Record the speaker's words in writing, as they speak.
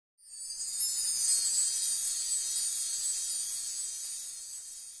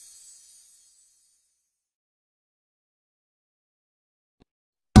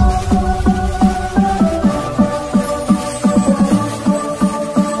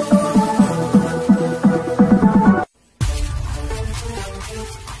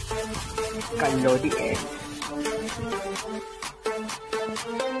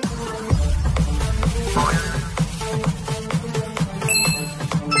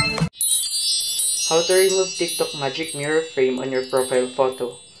How to remove TikTok magic mirror frame on your profile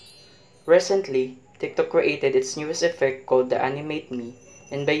photo. Recently, TikTok created its newest effect called the animate me,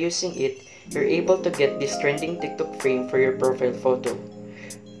 and by using it, you're able to get this trending TikTok frame for your profile photo.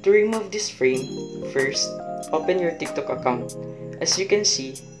 To remove this frame, first, open your TikTok account. As you can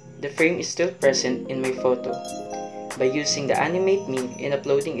see, the frame is still present in my photo. By using the animate me and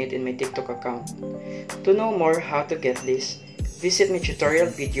uploading it in my TikTok account. To know more how to get this, visit my tutorial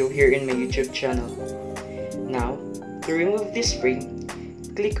video here in my YouTube channel. Now, to remove this frame,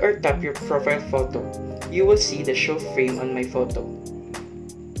 click or tap your profile photo. You will see the show frame on my photo.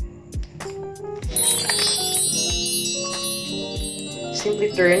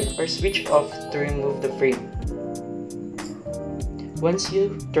 Simply turn or switch off to remove the frame. Once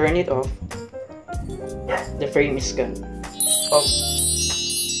you turn it off, the frame is gone. Off.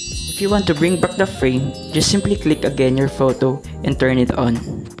 If you want to bring back the frame, just simply click again your photo and turn it on.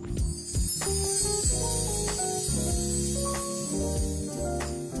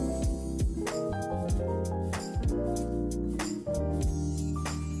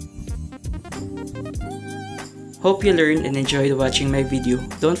 Hope you learned and enjoyed watching my video.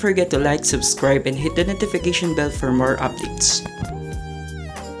 Don't forget to like, subscribe, and hit the notification bell for more updates.